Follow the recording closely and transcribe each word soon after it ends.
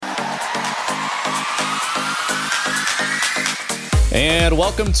And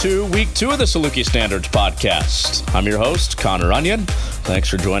welcome to week 2 of the Saluki Standards podcast. I'm your host, Connor Onion. Thanks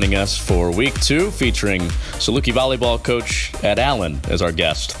for joining us for week 2, featuring Saluki volleyball coach Ed Allen as our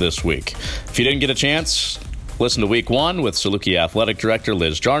guest this week. If you didn't get a chance, listen to week 1 with Saluki athletic director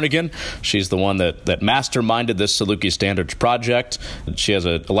Liz Jarnigan. She's the one that masterminded this Saluki Standards project. She has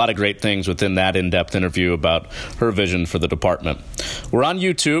a lot of great things within that in-depth interview about her vision for the department. We're on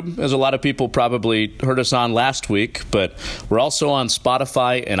YouTube, as a lot of people probably heard us on last week, but we're also on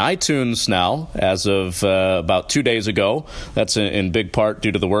Spotify and iTunes now as of about 2 days ago. That's in big part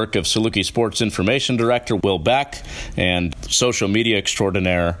due to the work of Saluki Sports Information Director Will Beck and social media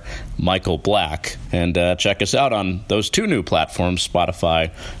extraordinaire Michael Black. And check us out on those 2 new platforms,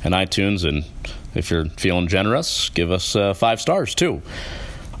 Spotify and iTunes. And if you're feeling generous, give us 5 stars too.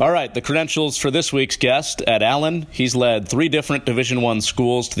 All right, the credentials for this week's guest, Ed Allen. He's led 3 different Division I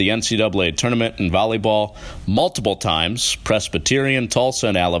schools to the NCAA tournament in volleyball multiple times: Presbyterian, Tulsa,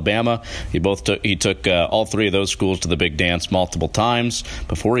 and Alabama. He took all 3 of those schools to the big dance multiple times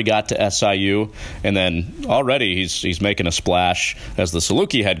before he got to SIU. And then already he's making a splash as the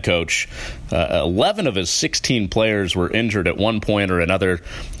Saluki head coach. 11 of his 16 players were injured at one point or another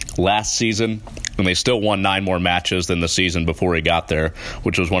last season, and they still won 9 more matches than the season before he got there,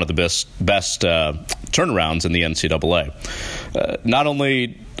 which was one of the best turnarounds in the NCAA. Not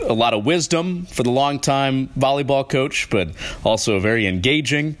only a lot of wisdom for the longtime volleyball coach, but also a very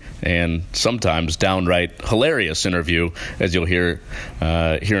engaging and sometimes downright hilarious interview, as you'll hear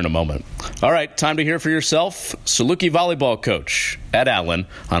here in a moment. All right, time to hear for yourself. Saluki volleyball coach Ed Allen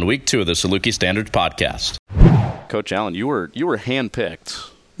on week 2 of the Saluki Standards podcast. Coach Allen, you were handpicked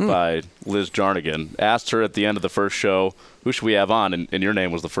by Liz Jarnigan. Asked her at the end of the first show, who should we have on? And your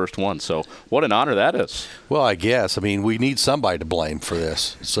name was the first one. So what an honor that is. Well, I guess. I mean, we need somebody to blame for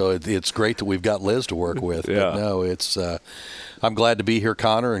this. So it's great that we've got Liz to work with. Yeah. But no, it's I'm glad to be here,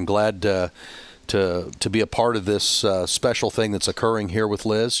 Connor, and glad to be a part of this special thing that's occurring here with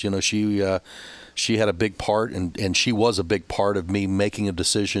Liz. You know, she had a big part, and she was a big part of me making a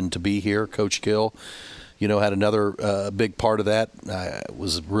decision to be here. Coach Gill, you know, had another big part of that. I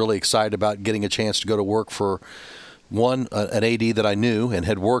was really excited about getting a chance to go to work for, one, an AD that I knew and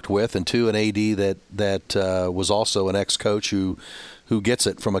had worked with, and 2, an AD that was also an ex-coach who gets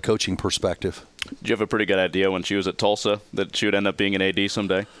it from a coaching perspective. Did you have a pretty good idea when she was at Tulsa that she would end up being an AD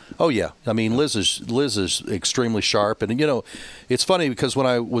someday? Oh, yeah. I mean, Liz is extremely sharp. And, you know, it's funny because when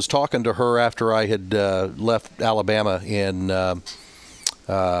I was talking to her after I had left Alabama and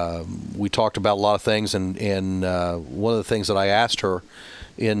we talked about a lot of things, and one of the things that I asked her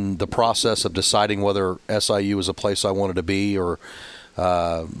in the process of deciding whether SIU was a place I wanted to be, or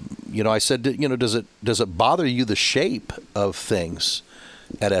you know, I said, you know, does it bother you the shape of things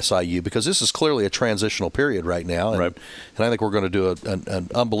at SIU, because this is clearly a transitional period right now, and, right. And I think we're going to do an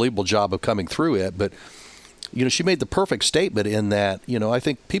unbelievable job of coming through it, but. You know, she made the perfect statement in that, you know, I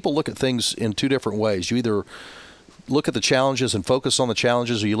think people look at things in 2 different ways. You either look at the challenges and focus on the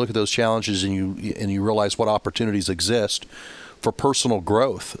challenges, or you look at those challenges and you realize what opportunities exist for personal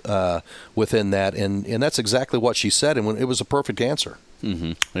growth within that, and that's exactly what she said, and it was a perfect answer.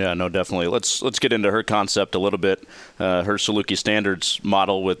 Mm-hmm. Yeah, no, definitely. Let's get into her concept a little bit. Her Saluki Standards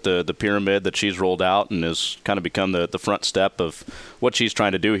model with the pyramid that she's rolled out and has kind of become the front step of what she's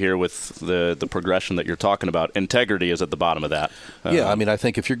trying to do here with the progression that you're talking about. Integrity is at the bottom of that. Yeah, I mean, I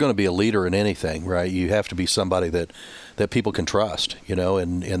think if you're going to be a leader in anything, right, you have to be somebody that people can trust, you know,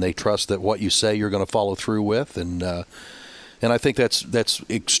 and they trust that what you say you're going to follow through with, and I think that's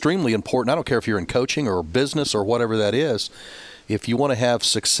extremely important. I don't care if you're in coaching or business or whatever that is. If you want to have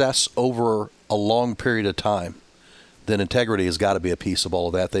success over a long period of time, then integrity has got to be a piece of all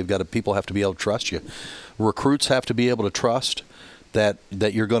of that. People have to be able to trust you. Recruits have to be able to trust that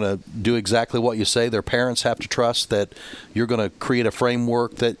you're going to do exactly what you say. Their parents have to trust that you're going to create a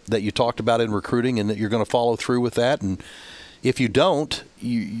framework that you talked about in recruiting, and that you're going to follow through with that. And if you don't,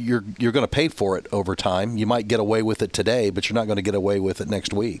 you're going to pay for it over time. You might get away with it today, but you're not going to get away with it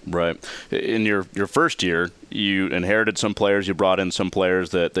next week. Right. In your first year, you inherited some players. You brought in some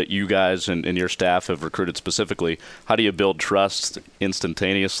players that you guys and your staff have recruited specifically. How do you build trust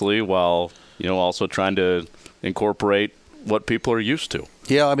instantaneously while, you know, also trying to incorporate what people are used to?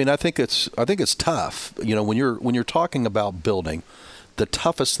 Yeah, I mean, I think it's tough. You know, when you're talking about building, the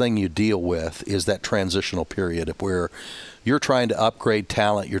toughest thing you deal with is that transitional period where you're trying to upgrade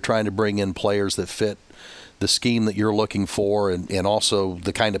talent, you're trying to bring in players that fit the scheme that you're looking for, and also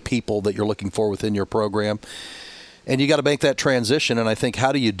the kind of people that you're looking for within your program. And you got to make that transition. And I think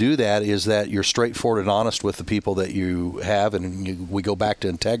how do you do that is that you're straightforward and honest with the people that you have. And we go back to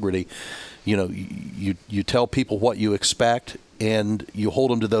integrity. You know, you tell people what you expect, and you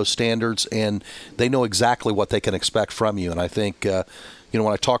hold them to those standards, and they know exactly what they can expect from you. And I think,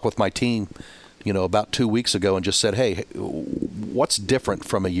 when I talked with my team, about 2 weeks ago and just said, hey, what's different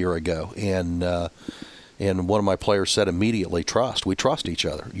from a year ago? And one of my players said immediately, trust. We trust each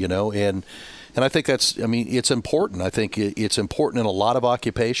other, and I think it's important. I think it's important in a lot of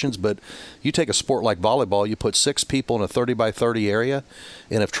occupations, but you take a sport like volleyball, you put 6 people in a 30 by 30 area,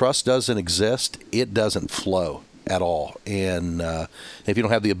 and if trust doesn't exist, it doesn't flow at all. And if you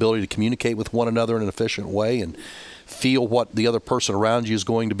don't have the ability to communicate with one another in an efficient way and feel what the other person around you is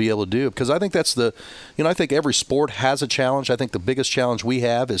going to be able to do, because I think that's I think every sport has a challenge. I think the biggest challenge we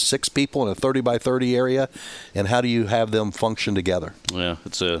have is 6 people in a 30 by 30 area, and how do you have them function together? Yeah,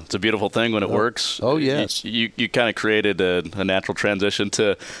 it's a beautiful thing when it works. Oh, yes. You kind of created a natural transition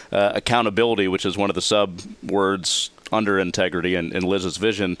to accountability, which is one of the sub words under integrity in Liz's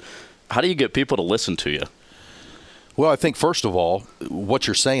vision. How do you get people to listen to you? Well, I think, first of all, what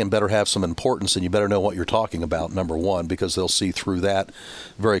you're saying better have some importance, and you better know what you're talking about, number one, because they'll see through that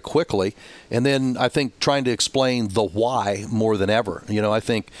very quickly. And then I think trying to explain the why more than ever. I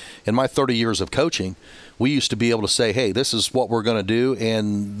think in my 30 years of coaching, we used to be able to say, hey, this is what we're going to do,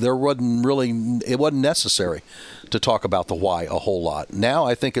 and it wasn't necessary to talk about the why a whole lot. Now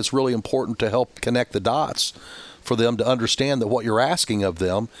I think it's really important to help connect the dots for them to understand that what you're asking of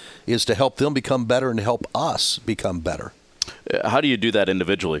them is to help them become better and to help us become better. How do you do that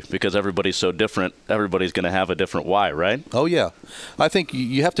individually? Because everybody's so different. Everybody's going to have a different why, right? Oh, yeah. I think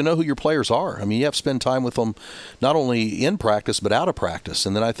you have to know who your players are. I mean, you have to spend time with them not only in practice but out of practice.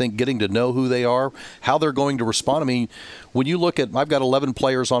 And then I think getting to know who they are, how they're going to respond. I mean, when you look at – I've got 11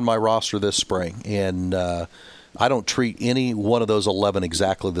 players on my roster this spring, and I don't treat any one of those 11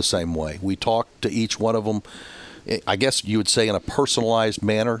 exactly the same way. We talk to each one of them, I guess you would say, in a personalized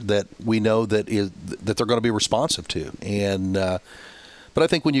manner that we know that they're going to be responsive to. And but I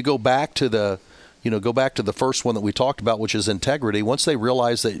think when you go back to the first one that we talked about, which is integrity, once they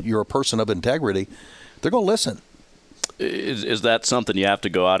realize that you're a person of integrity, they're going to listen. Is that something you have to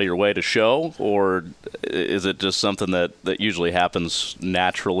go out of your way to show, or is it just something that usually happens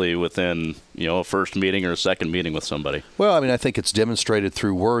naturally within a first meeting or a second meeting with somebody? Well, I mean, I think it's demonstrated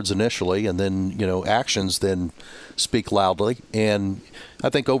through words initially, and then actions then speak loudly. And I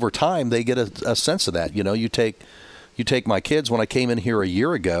think over time they get a sense of that. You take my kids. When I came in here a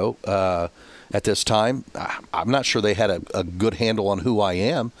year ago at this time, I'm not sure they had a good handle on who I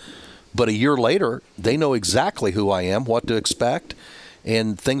am. But a year later, they know exactly who I am, what to expect,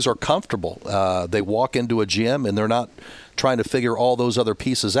 and things are comfortable. They walk into a gym, and they're not trying to figure all those other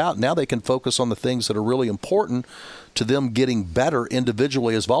pieces out. Now they can focus on the things that are really important to them getting better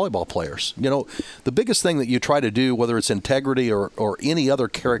individually as volleyball players. The biggest thing that you try to do, whether it's integrity or any other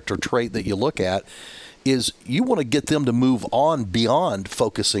character trait that you look at, is you want to get them to move on beyond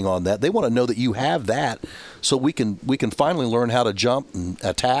focusing on that. They want to know that you have that, so we can finally learn how to jump and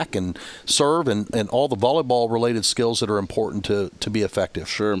attack and serve and all the volleyball-related skills that are important to be effective.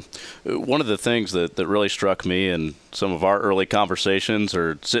 Sure. One of the things that really struck me in some of our early conversations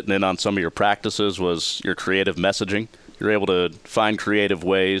or sitting in on some of your practices was your creative messaging. You're able to find creative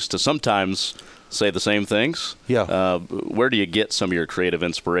ways to sometimes say the same things. Yeah. Where do you get some of your creative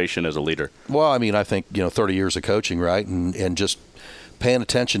inspiration as a leader? Well, I mean, I think 30 years of coaching, right, and just paying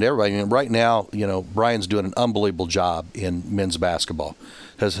attention to everybody. I mean, right now, Brian's doing an unbelievable job in men's basketball.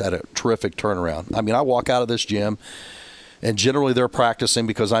 Has had a terrific turnaround. I mean, I walk out of this gym, and generally they're practicing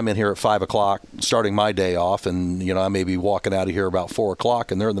because I'm in here at 5 o'clock, starting my day off, and I may be walking out of here about 4 o'clock,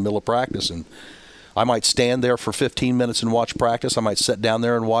 and they're in the middle of practice, and I might stand there for 15 minutes and watch practice. I might sit down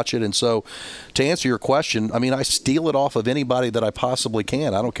there and watch it. And so to answer your question, I mean, I steal it off of anybody that I possibly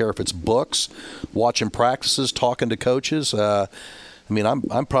can. I don't care if it's books, watching practices, talking to coaches. I mean,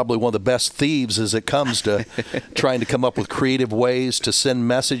 I'm probably one of the best thieves as it comes to trying to come up with creative ways to send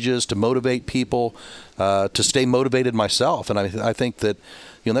messages, to motivate people, to stay motivated myself. And I think that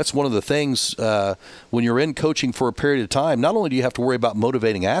that's one of the things when you're in coaching for a period of time, not only do you have to worry about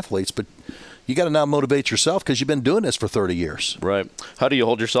motivating athletes, but you got to now motivate yourself because you've been doing this for 30 years. Right. How do you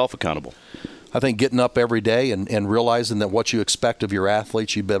hold yourself accountable? I think getting up every day and realizing that what you expect of your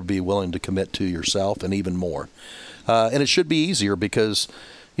athletes, you better be willing to commit to yourself and even more. And it should be easier because,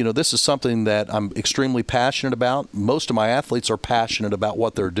 this is something that I'm extremely passionate about. Most of my athletes are passionate about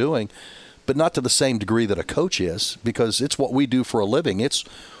what they're doing, but not to the same degree that a coach is, because it's what we do for a living. It's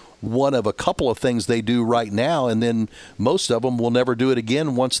one of a couple of things they do right now, and then most of them will never do it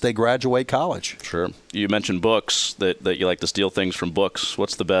again once they graduate college. Sure. You mentioned books, that you like to steal things from books.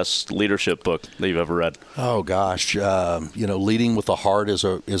 What's the best leadership book that you've ever read? Oh gosh, Leading with the Heart is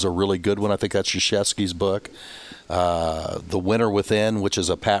a really good one. I think that's Krzyzewski's book. The Winner Within, which is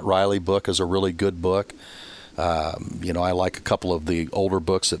a Pat Riley book, is a really good book. I like a couple of the older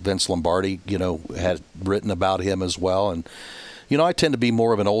books that Vince Lombardi, had written about him as well. And I tend to be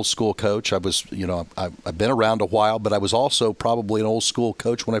more of an old school coach. I've been around a while, but I was also probably an old school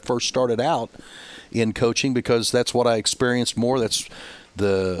coach when I first started out in coaching, because that's what I experienced more. That's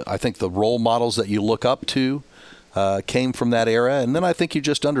I think the role models that you look up to came from that era. And then I think you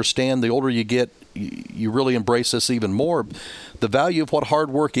just understand, the older you get, you really embrace this even more, the value of what hard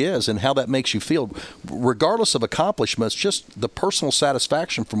work is and how that makes you feel. Regardless of accomplishments, just the personal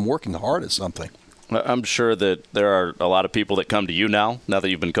satisfaction from working hard at something. I'm sure that there are a lot of people that come to you now that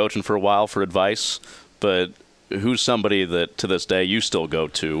you've been coaching for a while, for advice, but who's somebody that to this day you still go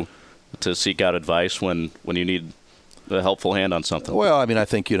to seek out advice when you need a helpful hand on something? Well, I mean, I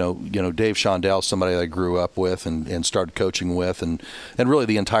think, Dave Shondell, somebody that I grew up with and started coaching with, and really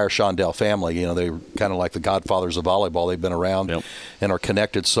the entire Shondell family, they're kind of like the godfathers of volleyball. They've been around and are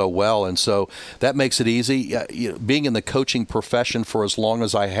connected so well. And so that makes it easy. Being in the coaching profession for as long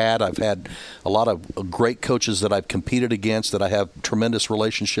as I've had a lot of great coaches that I've competed against, that I have tremendous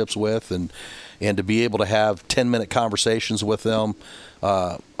relationships with, and to be able to have 10-minute conversations with them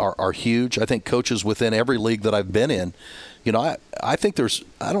are huge. I think coaches within every league that I've been in, I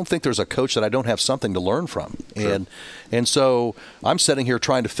don't think there's a coach that I don't have something to learn from. Sure. And so I'm sitting here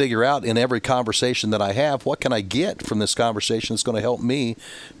trying to figure out in every conversation that I have, what can I get from this conversation that's going to help me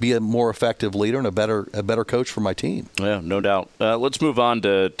be a more effective leader and a better coach for my team. Yeah, no doubt. Let's move on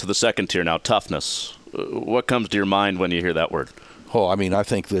to the second tier now, toughness. What comes to your mind when you hear that word? Oh, I mean, I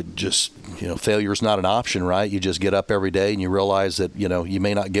think that just, failure is not an option, right? You just get up every day and you realize that, you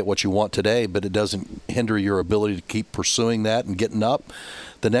may not get what you want today, but it doesn't hinder your ability to keep pursuing that and getting up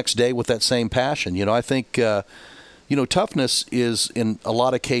the next day with that same passion. I think, toughness is in a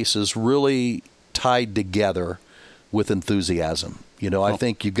lot of cases really tied together with enthusiasm. I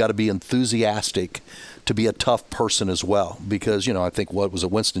think you've got to be enthusiastic to be a tough person as well, because, I think what was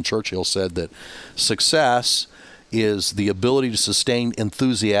it, Winston Churchill said that success is the ability to sustain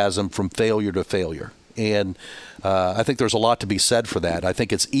enthusiasm from failure to failure. And I think there's a lot to be said for that. I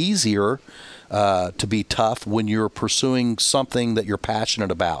think it's easier to be tough when you're pursuing something that you're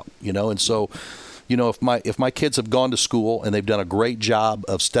passionate about, And so, if my kids have gone to school and they've done a great job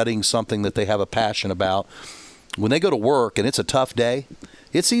of studying something that they have a passion about, when they go to work and it's a tough day,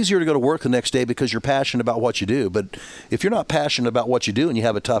 it's easier to go to work the next day because you're passionate about what you do. But if you're not passionate about what you do and you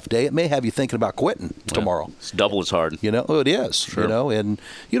have a tough day, it may have you thinking about quitting tomorrow. It's double as hard. It is. Sure. And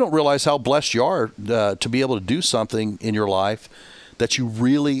you don't realize how blessed you are to be able to do something in your life that you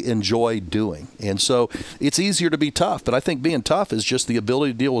really enjoy doing. And so it's easier to be tough. But I think being tough is just the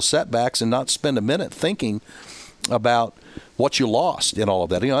ability to deal with setbacks and not spend a minute thinking about what you lost in all of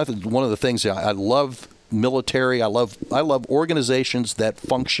that. I think one of the things I love military. I love organizations that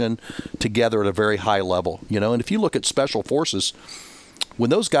function together at a very high level, And if you look at special forces, when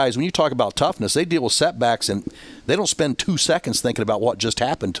you talk about toughness, they deal with setbacks and they don't spend 2 seconds thinking about what just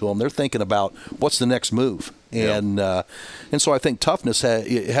happened to them. They're thinking about what's the next move. And so I think toughness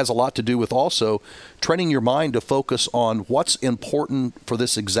has a lot to do with also training your mind to focus on what's important for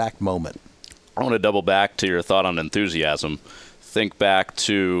this exact moment. I want to double back to your thought on enthusiasm. Think back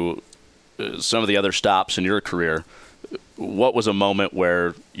to some of the other stops in your career. What was a moment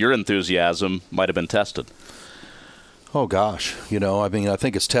where your enthusiasm might have been tested? Oh, gosh. I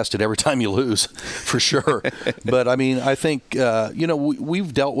think it's tested every time you lose, for sure. But, I think,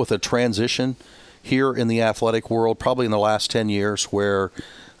 we've dealt with a transition here in the athletic world probably in the last 10 years where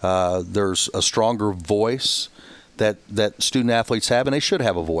there's a stronger voice that student athletes have, and they should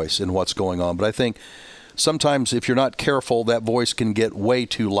have a voice in what's going on. But I think sometimes if you're not careful, that voice can get way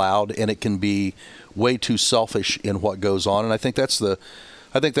too loud and it can be way too selfish in what goes on. And I think that's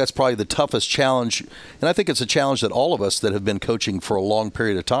probably the toughest challenge. And I think it's a challenge that all of us that have been coaching for a long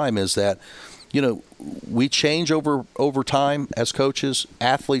period of time is that, we change over time as coaches,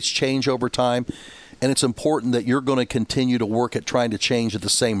 athletes change over time, and it's important that you're going to continue to work at trying to change at the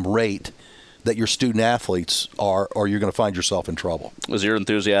same rate that your student athletes are, or you're going to find yourself in trouble. Was your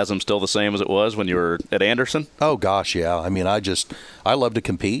enthusiasm still the same as it was when you were at Anderson? Oh, gosh, yeah. I love to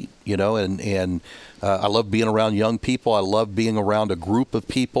compete, and I love being around young people. I love being around a group of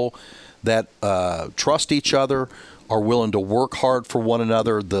people that trust each other, are willing to work hard for one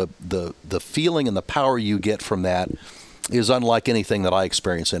another. The feeling and the power you get from that is unlike anything that I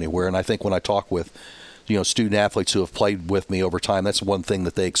experience anywhere. And I think when I talk with student athletes who have played with me over time, that's one thing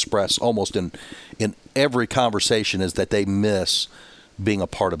that they express almost in every conversation, is that they miss being a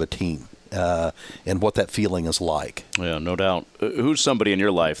part of a team and what that feeling is like. Yeah, no doubt. Who's somebody in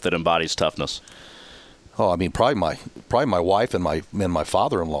your life that embodies toughness? Oh, I mean, probably my wife and my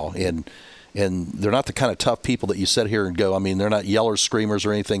father-in-law, and they're not the kind of tough people that you sit here and go, I mean, they're not yellers, screamers,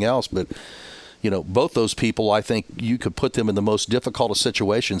 or anything else, but both those people, I think you could put them in the most difficult of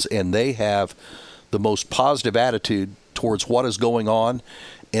situations, and they have the most positive attitude towards what is going on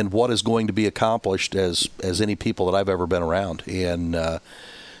and what is going to be accomplished as any people that I've ever been around. And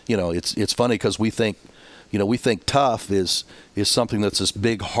it's funny because we think tough is something that's this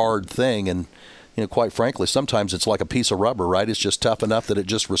big hard thing, and quite frankly, sometimes it's like a piece of rubber, right? It's just tough enough that it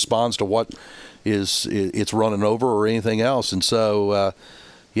just responds to what it's running over or anything else. And so,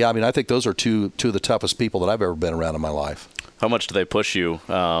 I mean, I think those are two of the toughest people that I've ever been around in my life. How much do they push you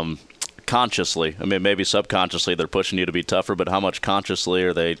consciously? I mean, maybe subconsciously they're pushing you to be tougher, but how much consciously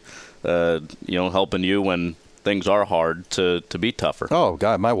are they, helping you when things are hard to be tougher? Oh,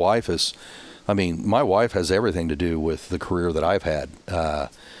 God, my wife has everything to do with the career that I've had. I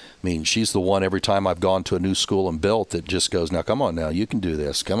mean, she's the one every time I've gone to a new school and built that just goes, now, come on now, you can do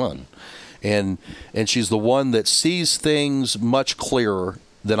this, come on. And she's the one that sees things much clearer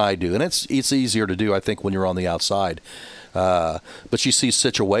than I do. And it's easier to do, I think, when you're on the outside. But she sees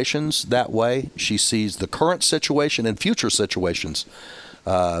situations that way. She sees the current situation and future situations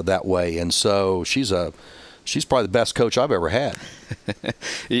that way. And so she's probably the best coach I've ever had.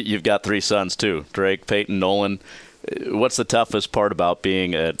 You've got 3 sons, too, Drake, Peyton, Nolan. What's the toughest part about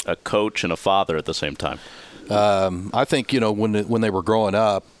being a coach and a father at the same time? I think, when they were growing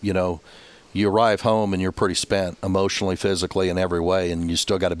up, you arrive home and you're pretty spent emotionally, physically, in every way, and you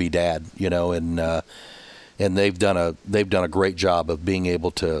still got to be dad, and they've done a great job of being able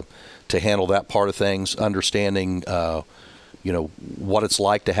to handle that part of things, understanding, what it's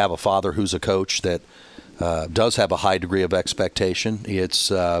like to have a father who's a coach that does have a high degree of expectation.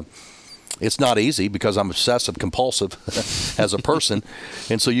 It's not easy because I'm obsessive compulsive as a person.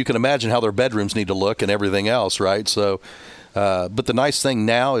 And so you can imagine how their bedrooms need to look and everything else, right? So, but the nice thing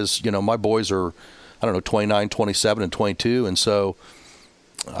now is, my boys are, 29, 27, and 22. And so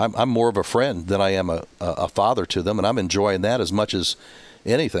I'm more of a friend than I am a father to them. And I'm enjoying that as much as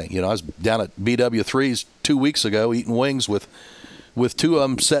anything. I was down at BW3's 2 weeks ago eating wings with 2 of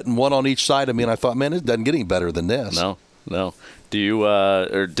them sitting one on each side of me. And I thought, man, it doesn't get any better than this. No. Do you,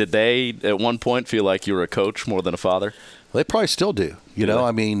 or did they at one point feel like you were a coach more than a father? They probably still do.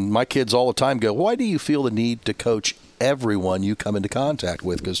 I mean, my kids all the time go, why do you feel the need to coach everyone you come into contact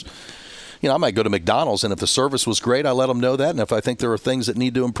with? Because, I might go to McDonald's, and if the service was great, I let them know that. And if I think there are things that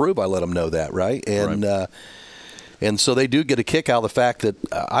need to improve, I let them know that, right? And and so they do get a kick out of the fact that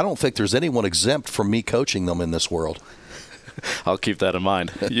I don't think there's anyone exempt from me coaching them in this world. I'll keep that in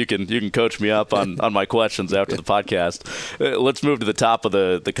mind. You can coach me up on my questions after the podcast. Let's move to the top of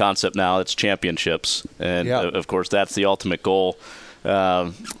the concept now. It's championships. And, of course, that's the ultimate goal.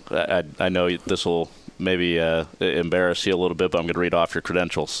 I know this will maybe embarrass you a little bit, but I'm going to read off your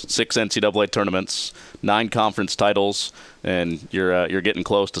credentials. 6 NCAA tournaments, 9 conference titles, and you're getting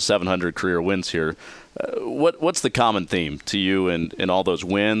close to 700 career wins here. What's the common theme to you in all those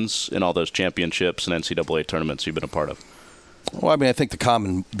wins, in all those championships and NCAA tournaments you've been a part of? Well, I mean, I think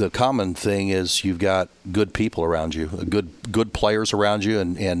the common thing is you've got good people around you, good players around you,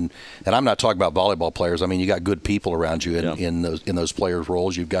 and I'm not talking about volleyball players. I mean, you got good people around you in those players'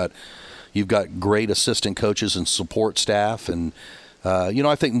 roles. You've got great assistant coaches and support staff, and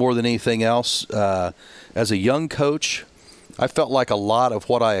I think more than anything else, as a young coach, I felt like a lot of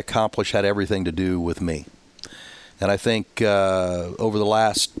what I accomplished had everything to do with me, and I think over the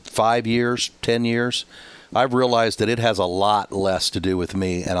last 5 years, 10 years. I've realized that it has a lot less to do with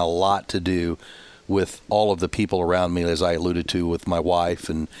me and a lot to do with all of the people around me, as I alluded to with my wife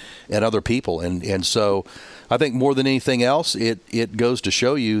and other people. And so I think more than anything else, it goes to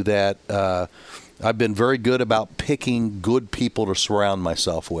show you that I've been very good about picking good people to surround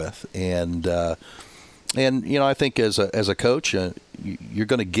myself with. And I think as a coach, you're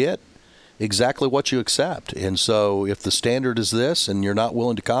going to get exactly what you accept. And so if the standard is this and you're not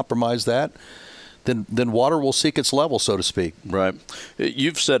willing to compromise that, then water will seek its level, so to speak. Right.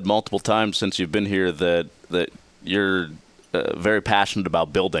 You've said multiple times since you've been here that you're very passionate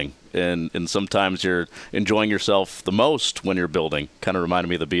about building and sometimes you're enjoying yourself the most when you're building. Kind of reminded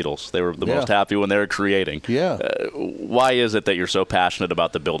me of the Beatles. They were the most happy when they were creating. Yeah. Why is it that you're so passionate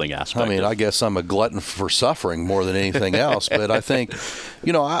about the building aspect? I mean, I guess I'm a glutton for suffering more than anything else. But I think,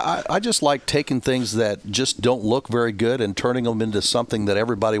 I just like taking things that just don't look very good and turning them into something that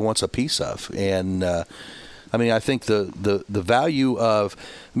everybody wants a piece of. And I think the value of,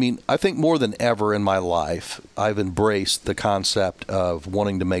 I think more than ever in my life, I've embraced the concept of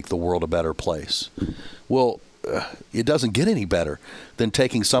wanting to make the world a better place. Well, it doesn't get any better than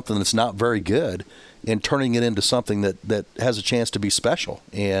taking something that's not very good and turning it into something that has a chance to be special.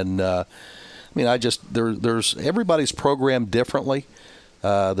 And there's everybody's programmed differently.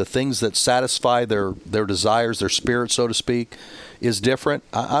 The things that satisfy their desires, their spirit, so to speak, is different.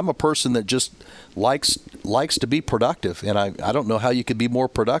 I'm a person that just likes to be productive, and I don't know how you could be more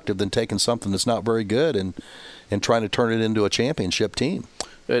productive than taking something that's not very good and trying to turn it into a championship team.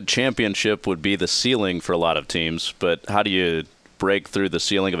 A championship would be the ceiling for a lot of teams, but how do you break through the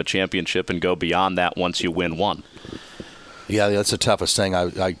ceiling of a championship and go beyond that once you win one? Yeah, that's the toughest thing.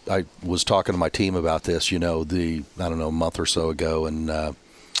 I was talking to my team about this, a month or so ago, and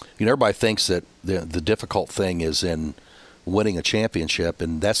everybody thinks that the difficult thing is in winning a championship,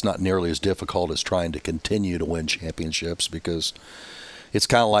 and that's not nearly as difficult as trying to continue to win championships, because it's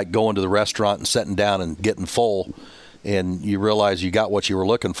kind of like going to the restaurant and sitting down and getting full, and you realize you got what you were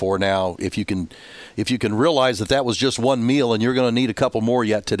looking for. Now, if you can realize that was just one meal and you're going to need a couple more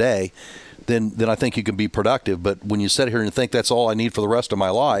yet today, then I think you can be productive. But when you sit here and think that's all I need for the rest of my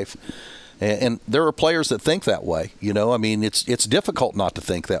life, and there are players that think that way, it's difficult not to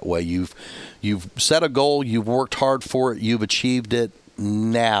think that way. You've set a goal, you've worked hard for it, you've achieved it.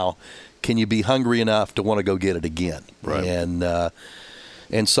 Now, can you be hungry enough to want to go get it again? Right.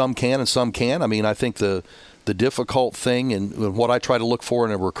 And some can and some can. I think the difficult thing and what I try to look for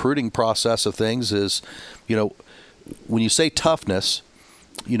in a recruiting process of things is, when you say toughness,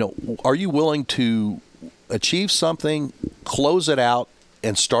 are you willing to achieve something, close it out,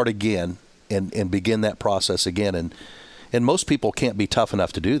 and start again and begin that process again? And most people can't be tough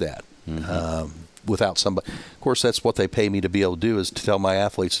enough to do that without somebody. Of course, that's what they pay me to be able to do, is to tell my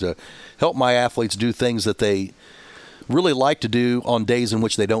athletes to help my athletes do things that they really like to do on days in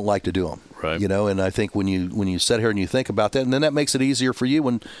which they don't like to do them. Right. And I think when you sit here and you think about that, and then that makes it easier for you.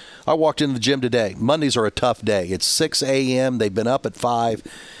 When I walked into the gym today, Mondays are a tough day. It's 6 a.m. They've been up at 5.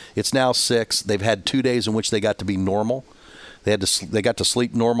 It's now 6. They've had 2 days in which they got to be normal. They got to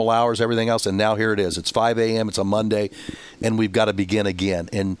sleep normal hours, everything else, and now here it is. It's 5 a.m. It's a Monday, and we've got to begin again.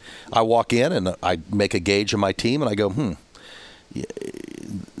 And I walk in and I make a gauge of my team, and I go,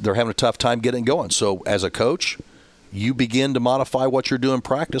 they're having a tough time getting going. So as a coach, you begin to modify what you're doing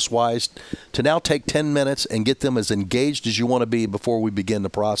practice-wise to now take 10 minutes and get them as engaged as you want to be before we begin the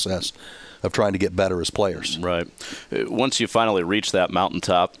process of trying to get better as players. Right. Once you finally reach that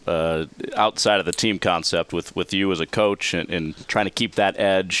mountaintop, outside of the team concept with you as a coach and trying to keep that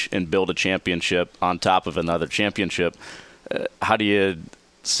edge and build a championship on top of another championship, how do you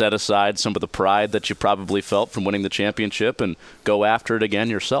set aside some of the pride that you probably felt from winning the championship and go after it again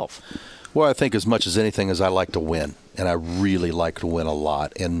yourself? Well, I think as much as anything is I like to win, and I really like to win a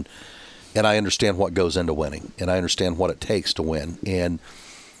lot, and I understand what goes into winning, and I understand what it takes to win. And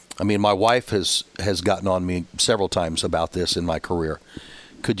my wife has gotten on me several times about this in my career.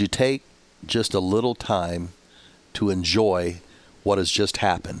 Could you take just a little time to enjoy what has just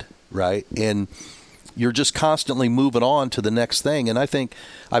happened, right? And you're just constantly moving on to the next thing, and I think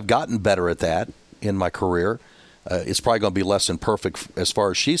I've gotten better at that in my career. It's probably going to be less than perfect as far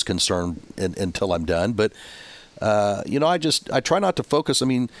as she's concerned until I'm done. But, I try not to focus.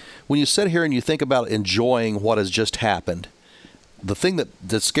 When you sit here and you think about enjoying what has just happened, the thing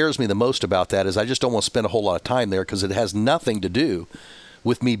that scares me the most about that is I just don't want to spend a whole lot of time there, because it has nothing to do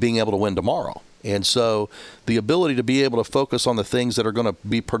with me being able to win tomorrow. And so the ability to be able to focus on the things that are going to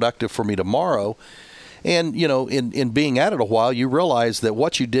be productive for me tomorrow. And, in being at it a while, you realize that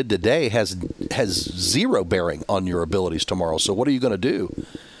what you did today has zero bearing on your abilities tomorrow. So what are you going to do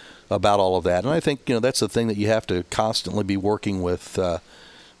about all of that? And I think, that's the thing that you have to constantly be working with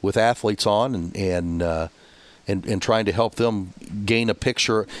athletes on and trying to help them gain a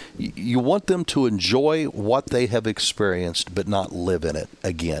picture. You want them to enjoy what they have experienced, but not live in it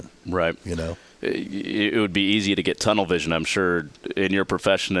again. Right. It would be easy to get tunnel vision, I'm sure, in your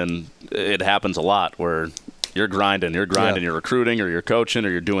profession, and it happens a lot where you're grinding, you're recruiting, or you're coaching, or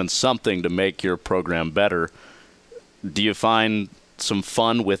you're doing something to make your program better. Do you find some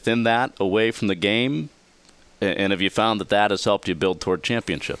fun within that away from the game? And have you found that has helped you build toward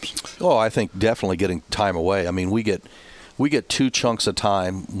championships? Oh, I think definitely getting time away. We we get 2 chunks of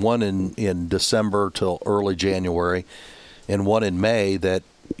time, one in December till early January and one in May,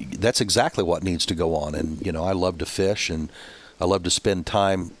 that's exactly what needs to go on. And, I love to fish, and I love to spend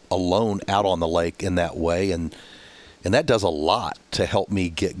time alone out on the lake in that way. And that does a lot to help me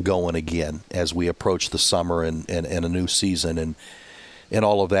get going again as we approach the summer and a new season and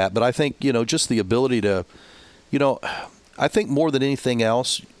all of that. But I think, just the ability to, I think more than anything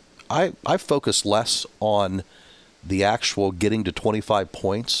else, I focus less on the actual getting to 25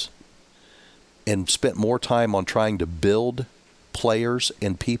 points and spent more time on trying to build players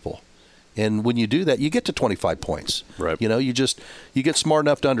and people. And when you do that, you get to 25 points. Right. You get smart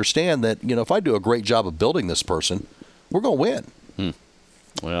enough to understand that, if I do a great job of building this person, we're going to win.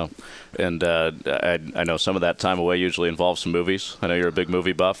 Well, and I know some of that time away usually involves some movies. I know you're a big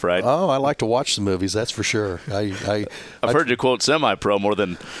movie buff, right? Oh, I like to watch some movies, that's for sure. I've heard you quote Semi-Pro more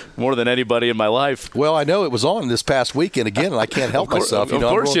than anybody in my life. Well, I know it was on this past weekend again, and I can't help myself. Of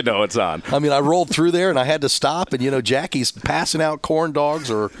course you know it's on. I mean, I rolled through there, and I had to stop, and, Jackie's passing out corn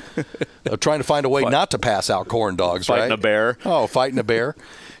dogs or trying to find a way not to pass out corn dogs, fighting right? a bear. Oh, fighting a bear.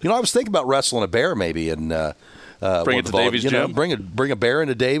 I was thinking about wrestling a bear maybe, and bring it to Davies Gym. Bring a bear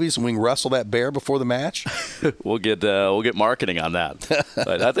into Davies, and we can wrestle that bear before the match. We'll get marketing on that.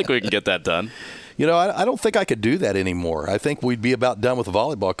 I think we can get that done. I don't think I could do that anymore. I think we'd be about done with the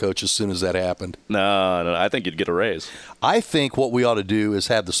volleyball coach as soon as that happened. No, I think you'd get a raise. I think what we ought to do is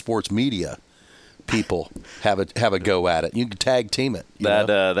have the sports media people have a go at it. You can tag team it.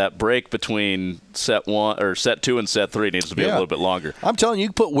 That break between set 1 or set 2 and set 3 needs to be a little bit longer. I'm telling you, you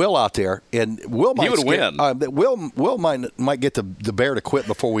can put Will out there, and Will might win. Will might get the bear to quit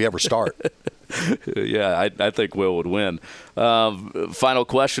before we ever start. Yeah, I think Will would win. Final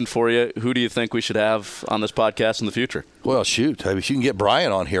question for you. Who do you think we should have on this podcast in the future? Well, shoot. If you can get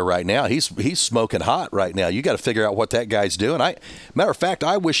Brian on here right now, he's smoking hot right now. You got to figure out what that guy's doing. Matter of fact,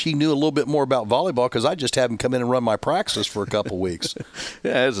 I wish he knew a little bit more about volleyball because I just have him come in and run my practice for a couple weeks.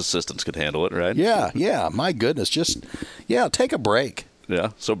 Yeah, his assistants could handle it, right? Yeah. My goodness. Take a break. Yeah.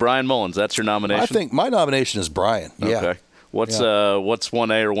 So Brian Mullins, that's your nomination? I think my nomination is Brian. Yeah. Okay. What's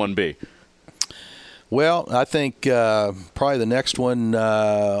 1A or 1B? Well, I think probably the next one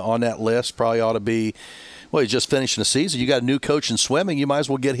on that list probably ought to be, well, he's just finishing the season. You got a new coach in swimming. You might as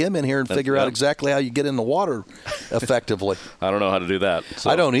well get him in here and figure out exactly how you get in the water effectively. I don't know how to do that. So.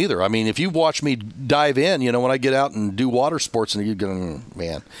 I don't either. I mean, if you watch me dive in, when I get out and do water sports, and you go,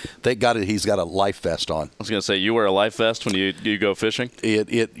 man, thank God he's got a life vest on. I was going to say, you wear a life vest when you go fishing?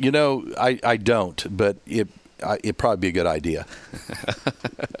 I don't, but it'd probably be a good idea.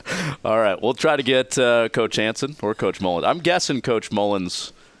 All right. We'll try to get Coach Hansen or Coach Mullins. I'm guessing Coach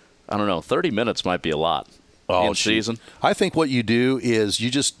Mullins, I don't know, 30 minutes might be a lot in season. I think what you do is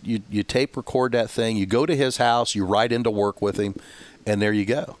you tape record that thing. You go to his house. You ride into work with him. And there you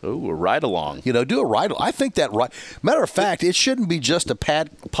go. Ooh, a ride-along. Do a ride-along. I think that matter of fact, it shouldn't be just a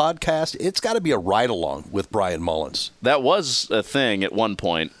podcast. It's got to be a ride-along with Brian Mullins. That was a thing at one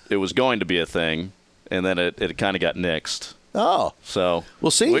point. It was going to be a thing, and then it kind of got nixed. Oh. So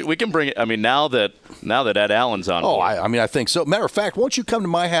we'll see. We can bring it. I mean, now that Ed Allen's on board. I think so. Matter of fact, once you come to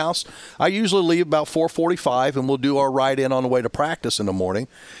my house, I usually leave about 4:45, and we'll do our ride-in on the way to practice in the morning.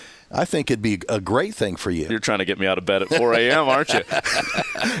 I think it'd be a great thing for you. You're trying to get me out of bed at 4 a.m., aren't you?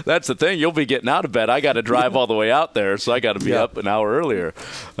 That's the thing. You'll be getting out of bed. I got to drive all the way out there, so I got to be up an hour earlier.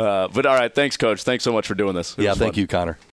 But all right, thanks, Coach. Thanks so much for doing this. Thank you, Connor.